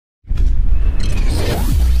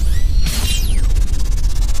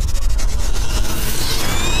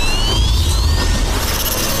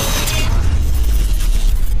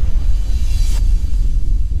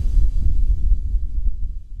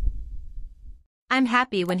I'm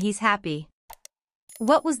happy when he's happy.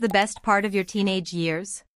 What was the best part of your teenage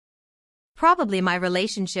years? Probably my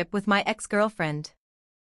relationship with my ex-girlfriend.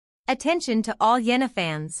 Attention to all Yena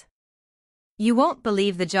fans. You won't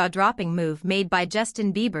believe the jaw-dropping move made by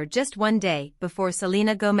Justin Bieber just one day before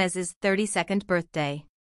Selena Gomez's 32nd birthday.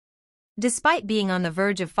 Despite being on the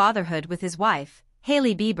verge of fatherhood with his wife,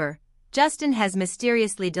 Hailey Bieber, Justin has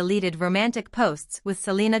mysteriously deleted romantic posts with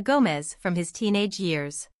Selena Gomez from his teenage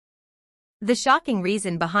years. The shocking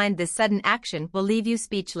reason behind this sudden action will leave you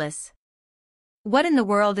speechless. What in the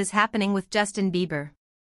world is happening with Justin Bieber?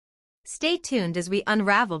 Stay tuned as we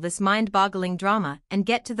unravel this mind-boggling drama and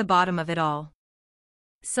get to the bottom of it all.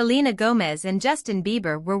 Selena Gomez and Justin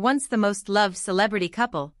Bieber were once the most loved celebrity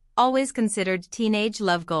couple, always considered teenage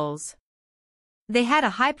love goals. They had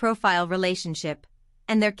a high-profile relationship,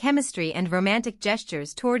 and their chemistry and romantic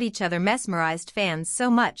gestures toward each other mesmerized fans so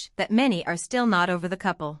much that many are still not over the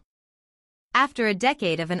couple. After a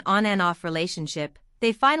decade of an on-and-off relationship,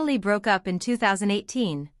 they finally broke up in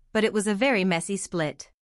 2018, but it was a very messy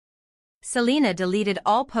split. Selena deleted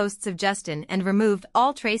all posts of Justin and removed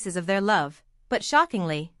all traces of their love, but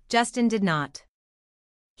shockingly, Justin did not.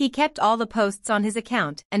 He kept all the posts on his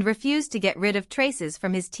account and refused to get rid of traces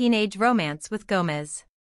from his teenage romance with Gomez.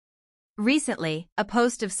 Recently, a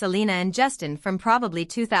post of Selena and Justin from probably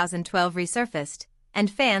 2012 resurfaced,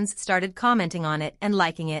 and fans started commenting on it and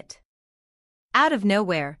liking it. Out of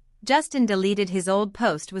nowhere, Justin deleted his old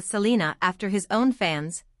post with Selena after his own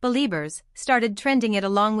fans, Beliebers, started trending it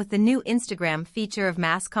along with the new Instagram feature of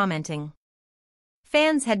mass commenting.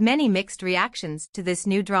 Fans had many mixed reactions to this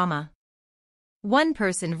new drama. One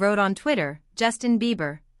person wrote on Twitter, Justin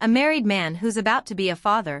Bieber, a married man who's about to be a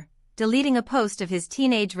father, deleting a post of his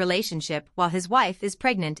teenage relationship while his wife is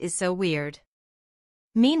pregnant is so weird.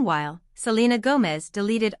 Meanwhile, Selena Gomez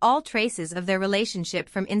deleted all traces of their relationship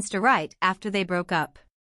from Insta right after they broke up.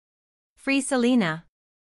 Free Selena.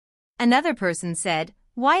 Another person said,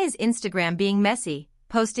 "Why is Instagram being messy,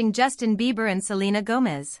 posting Justin Bieber and Selena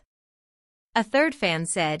Gomez?" A third fan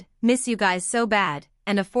said, "Miss you guys so bad,"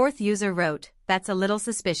 and a fourth user wrote, "That's a little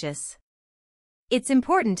suspicious." It's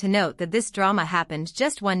important to note that this drama happened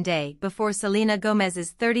just one day before Selena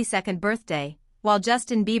Gomez's 32nd birthday, while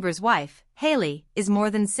Justin Bieber's wife, Hailey, is more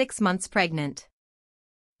than 6 months pregnant.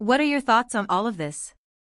 What are your thoughts on all of this?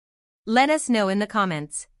 Let us know in the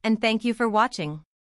comments, and thank you for watching.